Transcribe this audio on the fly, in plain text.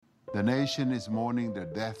The nation is mourning the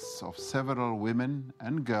deaths of several women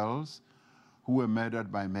and girls who were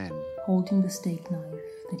murdered by men. Holding the steak knife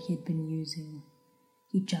that he had been using,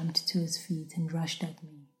 he jumped to his feet and rushed at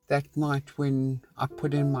me. That night when I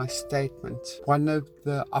put in my statement, one of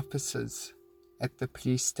the officers at the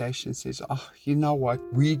police station says, "Oh, you know what?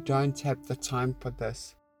 We don't have the time for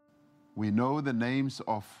this." We know the names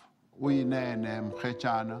of Uyinene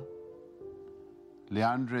Mkhechana,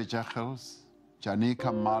 Leandre Jechels,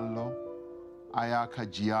 Janika Mallo, Ayaka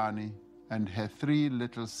Gianni, and her 3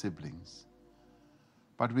 little siblings.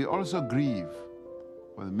 But we also grieve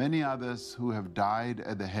with many others who have died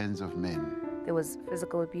at the hands of men. There was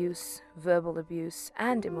physical abuse, verbal abuse,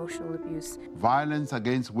 and emotional abuse. Violence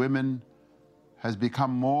against women has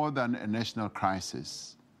become more than a national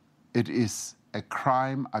crisis. It is a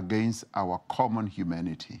crime against our common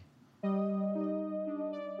humanity.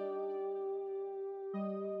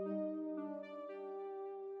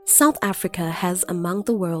 South Africa has among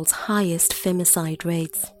the world's highest femicide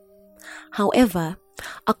rates. However,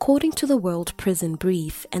 according to the World Prison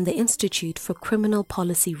Brief and the Institute for Criminal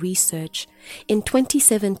Policy Research, in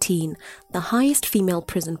 2017, the highest female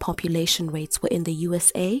prison population rates were in the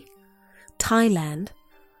USA, Thailand,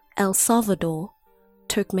 El Salvador,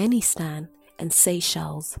 Turkmenistan, and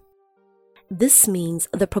Seychelles. This means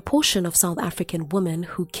the proportion of South African women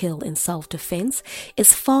who kill in self-defense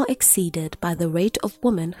is far exceeded by the rate of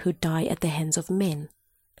women who die at the hands of men.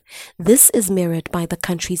 This is mirrored by the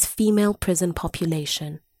country's female prison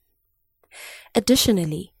population.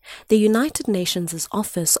 Additionally, the United Nations'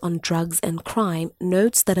 Office on Drugs and Crime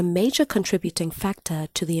notes that a major contributing factor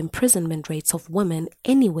to the imprisonment rates of women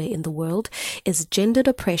anywhere in the world is gendered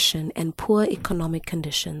oppression and poor economic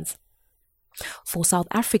conditions. For South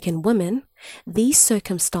African women, these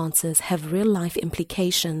circumstances have real-life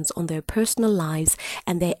implications on their personal lives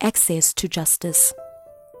and their access to justice.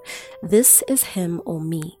 This is Him or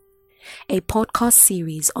Me, a podcast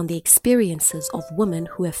series on the experiences of women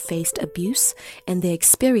who have faced abuse and their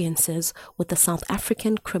experiences with the South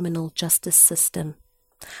African criminal justice system.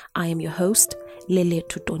 I am your host, Lele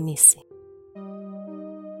Tutonisi.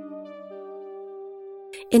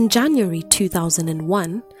 In January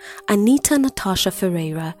 2001, Anita Natasha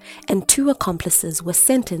Ferreira and 2 accomplices were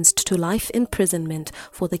sentenced to life imprisonment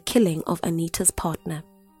for the killing of Anita's partner.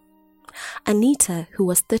 Anita, who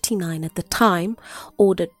was 39 at the time,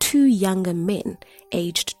 ordered 2 younger men,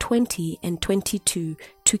 aged 20 and 22,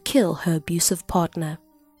 to kill her abusive partner.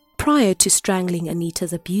 Prior to strangling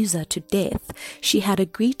Anita's abuser to death, she had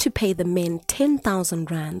agreed to pay the men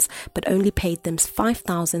 10,000 rands, but only paid them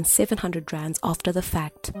 5,700 rands after the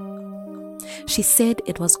fact. She said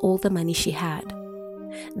it was all the money she had.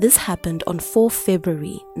 This happened on 4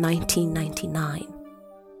 February 1999.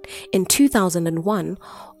 In 2001,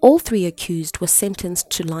 all 3 accused were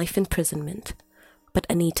sentenced to life imprisonment. But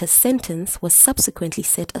Anita's sentence was subsequently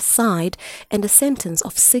set aside, and a sentence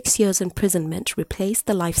of 6 years imprisonment replaced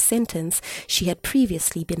the life sentence she had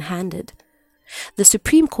previously been handed. The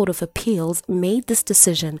Supreme Court of Appeals made this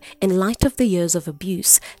decision in light of the years of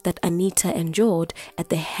abuse that Anita endured at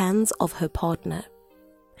the hands of her partner.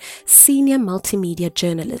 Senior multimedia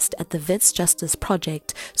journalist at the Wits Justice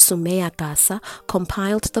Project, Sumaya Gasa,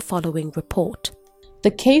 compiled the following report. The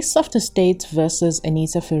case of the state versus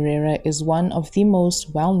Anita Ferreira is one of the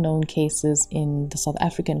most well-known cases in the South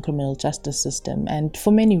African criminal justice system, and for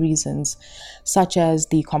many reasons, such as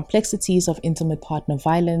the complexities of intimate partner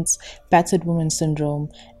violence, battered woman syndrome,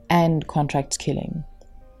 and contract killing.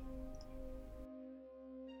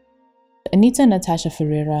 Anita Natasha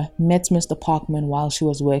Ferreira met Mr. Parkman while she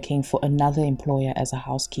was working for another employer as a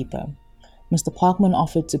housekeeper. Mr. Parkman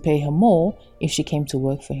offered to pay her more if she came to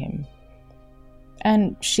work for him,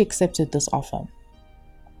 and she accepted this offer.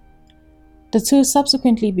 The 2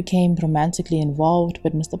 subsequently became romantically involved,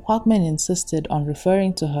 but Mr. Parkman insisted on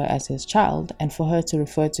referring to her as his child and for her to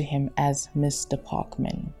refer to him as Mr.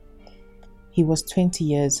 Parkman. He was 20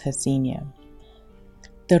 years her senior.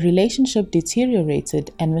 The relationship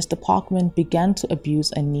deteriorated and Mr. Parkman began to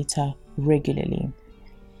abuse Anita regularly.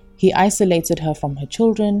 He isolated her from her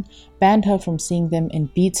children, banned her from seeing them,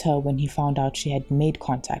 and beat her when he found out she had made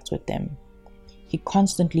contact with them. He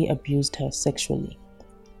constantly abused her sexually.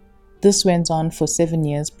 This went on for 7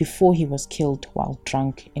 years before he was killed while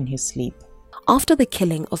drunk in his sleep. After the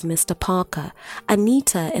killing of Mr. Parker,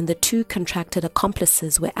 Anita and the 2 contracted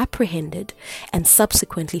accomplices were apprehended and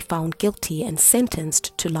subsequently found guilty and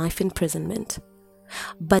sentenced to life imprisonment.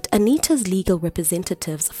 But Anita's legal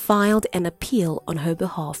representatives filed an appeal on her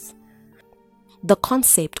behalf. The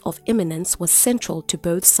concept of imminence was central to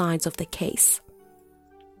both sides of the case.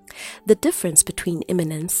 The difference between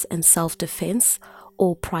imminence and self-defense,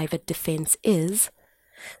 or private defense is,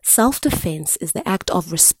 self-defense is the act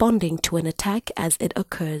of responding to an attack as it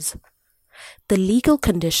occurs. The legal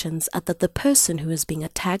conditions are that the person who is being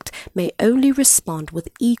attacked may only respond with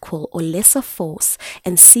equal or lesser force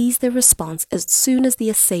and cease their response as soon as the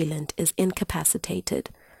assailant is incapacitated.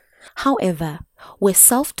 However, where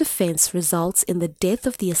self-defense results in the death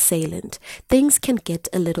of the assailant, things can get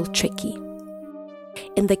a little tricky.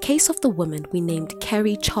 In the case of the woman we named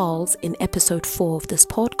Carrie Charles in episode 4 of this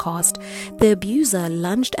podcast, the abuser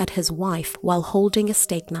lunged at his wife while holding a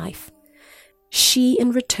steak knife. She,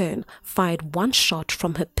 in return, fired one shot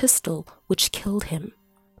from her pistol, which killed him.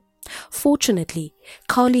 Fortunately,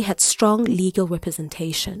 Carly had strong legal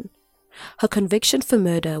representation. Her conviction for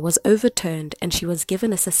murder was overturned and she was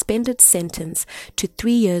given a suspended sentence to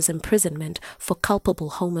 3 years imprisonment for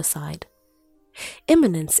culpable homicide.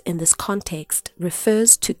 Imminence in this context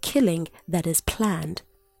refers to killing that is planned,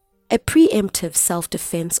 a preemptive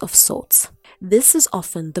self-defense of sorts. This is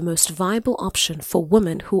often the most viable option for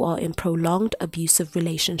women who are in prolonged abusive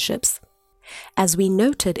relationships. As we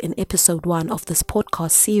noted in episode 1 of this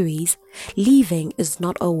podcast series, leaving is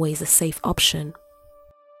not always a safe option.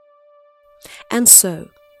 And so,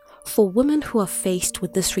 for women who are faced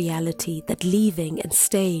with this reality that leaving and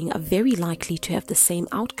staying are very likely to have the same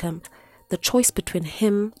outcome, the choice between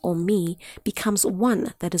him or me becomes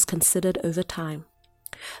one that is considered over time.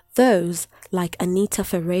 Those, like Anita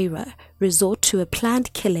Ferreira, resort to a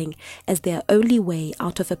planned killing as their only way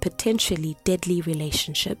out of a potentially deadly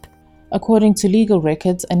relationship. According to legal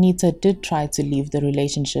records, Anita did try to leave the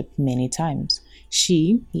relationship many times.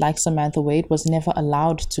 She, like Samantha Wade, was never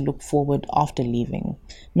allowed to look forward after leaving.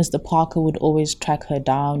 Mr. Parker would always track her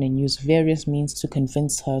down and use various means to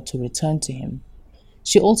convince her to return to him.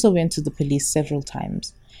 She also went to the police several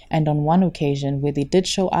times, and on one occasion where they did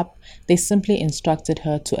show up, they simply instructed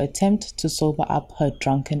her to attempt to sober up her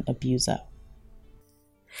drunken abuser.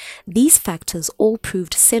 These factors all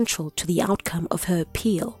proved central to the outcome of her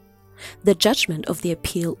appeal. The judgment of the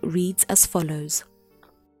appeal reads as follows.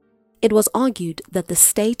 It was argued that the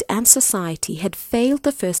state and society had failed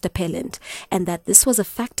the first appellant and that this was a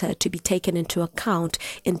factor to be taken into account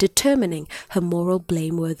in determining her moral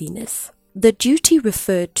blameworthiness. The duty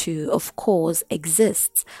referred to, of course,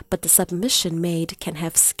 exists, but the submission made can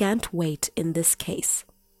have scant weight in this case.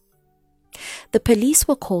 The police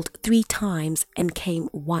were called 3 times and came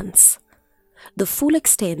once. The full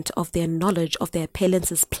extent of their knowledge of the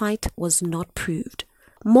appellant's plight was not proved.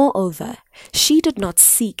 Moreover, she did not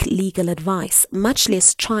seek legal advice, much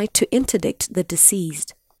less try to interdict the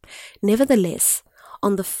deceased. Nevertheless,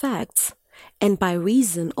 on the facts, and by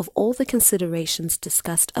reason of all the considerations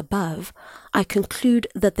discussed above, I conclude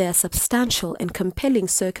that there are substantial and compelling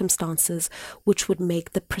circumstances which would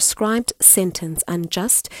make the prescribed sentence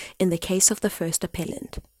unjust in the case of the first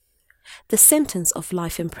appellant. The sentence of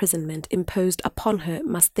life imprisonment imposed upon her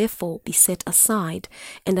must therefore be set aside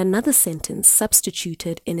and another sentence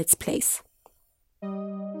substituted in its place.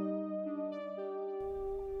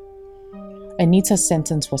 Anita's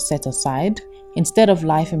sentence was set aside. Instead of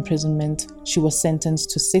life imprisonment, she was sentenced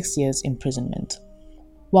to 6 years imprisonment.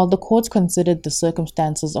 While the court considered the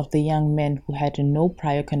circumstances of the young men who had no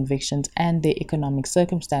prior convictions and their economic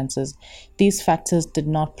circumstances, these factors did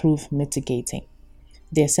not prove mitigating.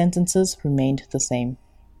 Their sentences remained the same.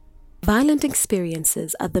 Violent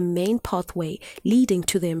experiences are the main pathway leading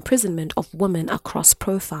to the imprisonment of women across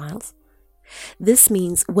profiles. This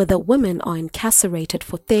means whether women are incarcerated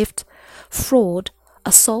for theft, fraud,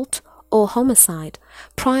 assault, or homicide,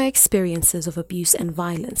 prior experiences of abuse and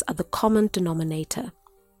violence are the common denominator.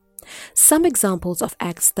 Some examples of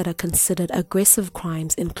acts that are considered aggressive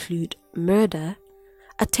crimes include murder,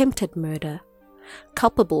 attempted murder,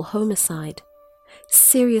 culpable homicide,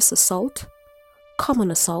 serious assault,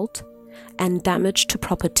 common assault, and damage to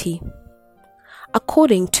property.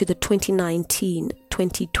 According to the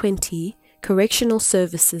 2019-2020 Correctional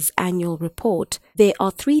Services Annual Report, there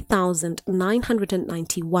are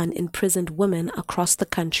 3,991 imprisoned women across the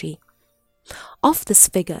country. Of this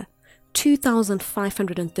figure,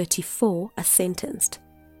 2,534 are sentenced.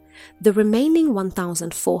 The remaining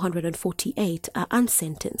 1,448 are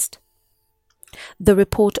unsentenced. The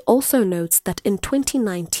report also notes that in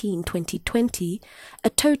 2019-2020, a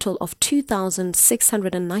total of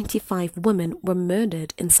 2,695 women were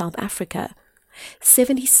murdered in South Africa,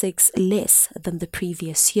 76 less than the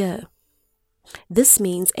previous year. This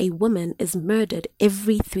means a woman is murdered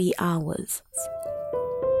every 3 hours.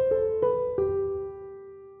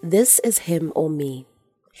 This is Him or Me,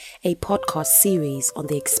 a podcast series on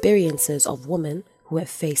the experiences of women who have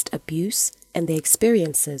faced abuse and their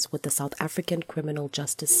experiences with the South African criminal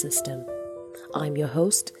justice system. I'm your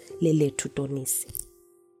host, Lele Tutonisi.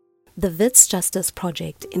 The Wits Justice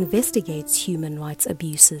Project investigates human rights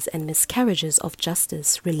abuses and miscarriages of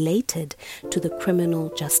justice related to the criminal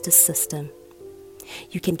justice system.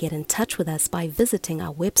 You can get in touch with us by visiting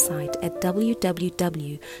our website at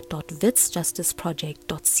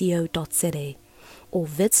www.witsjusticeproject.co.za or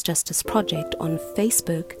Wits Justice Project on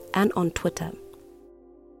Facebook and on Twitter.